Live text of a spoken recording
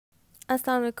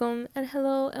Assalamu alaikum and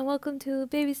hello and welcome to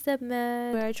Baby Step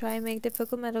Med, where I try and make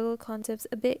difficult medical concepts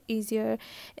a bit easier.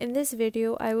 In this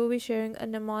video, I will be sharing a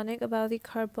mnemonic about the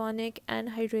carbonic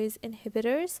anhydrase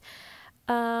inhibitors.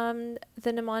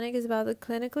 The mnemonic is about the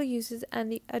clinical uses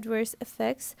and the adverse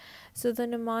effects. So the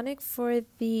mnemonic for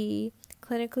the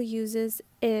clinical uses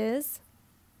is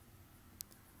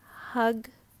hug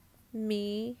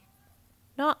me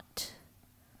not.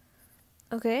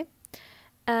 Okay?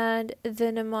 And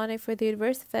the mnemonic for the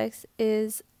adverse effects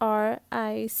is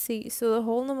RIC. So the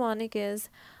whole mnemonic is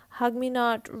hug me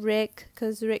not Rick,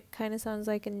 because Rick kind of sounds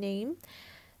like a name.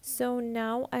 So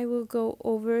now I will go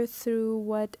over through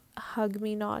what hug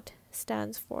me not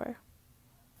stands for.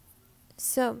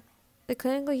 So the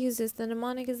clinical uses, the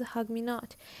mnemonic is hug me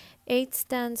not. H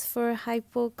stands for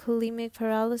hypokalemic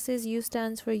paralysis, U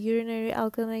stands for urinary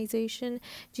alkalization,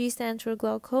 G stands for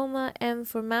glaucoma, M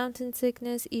for mountain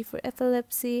sickness, E for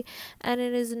epilepsy, and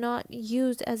it is not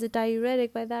used as a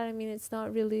diuretic. By that I mean it's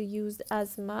not really used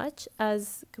as much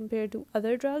as compared to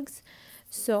other drugs.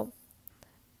 So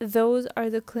those are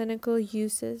the clinical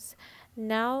uses.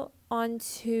 Now on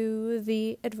to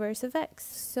the adverse effects.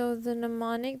 So the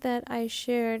mnemonic that I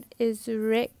shared is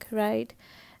RIC, right?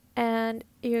 And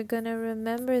you're gonna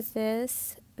remember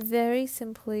this very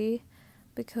simply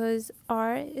because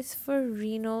R is for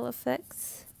renal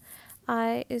effects,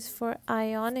 I is for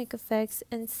ionic effects,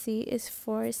 and C is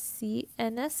for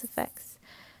CNS effects.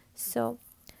 So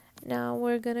now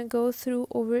we're gonna go through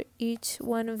over each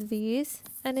one of these,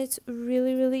 and it's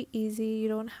really easy. You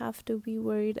don't have to be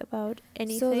worried about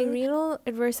anything. So the renal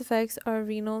adverse effects are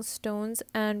renal stones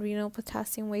and renal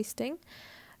potassium wasting.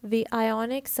 The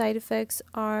ionic side effects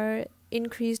are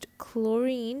increased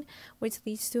chlorine, which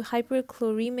leads to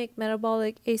hyperchloremic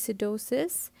metabolic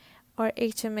acidosis, or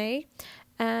HMA,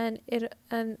 and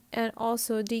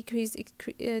also decreased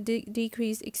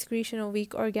excretion of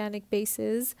weak organic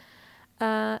bases.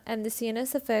 And the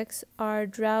CNS effects are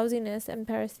drowsiness and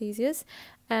paresthesias,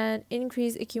 and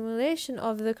increased accumulation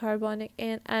of the carbonic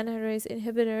anhydrase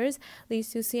inhibitors leads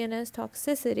to CNS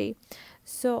toxicity.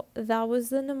 So that was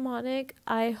the mnemonic.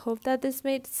 I hope that this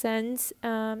made sense.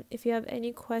 If you have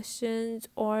any questions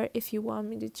or if you want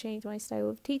me to change my style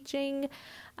of teaching,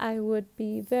 I would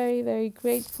be very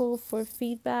grateful for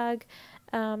feedback.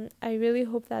 I really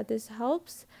hope that this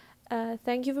helps.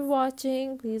 Thank you for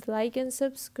watching. Please like and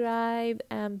subscribe,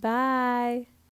 and bye.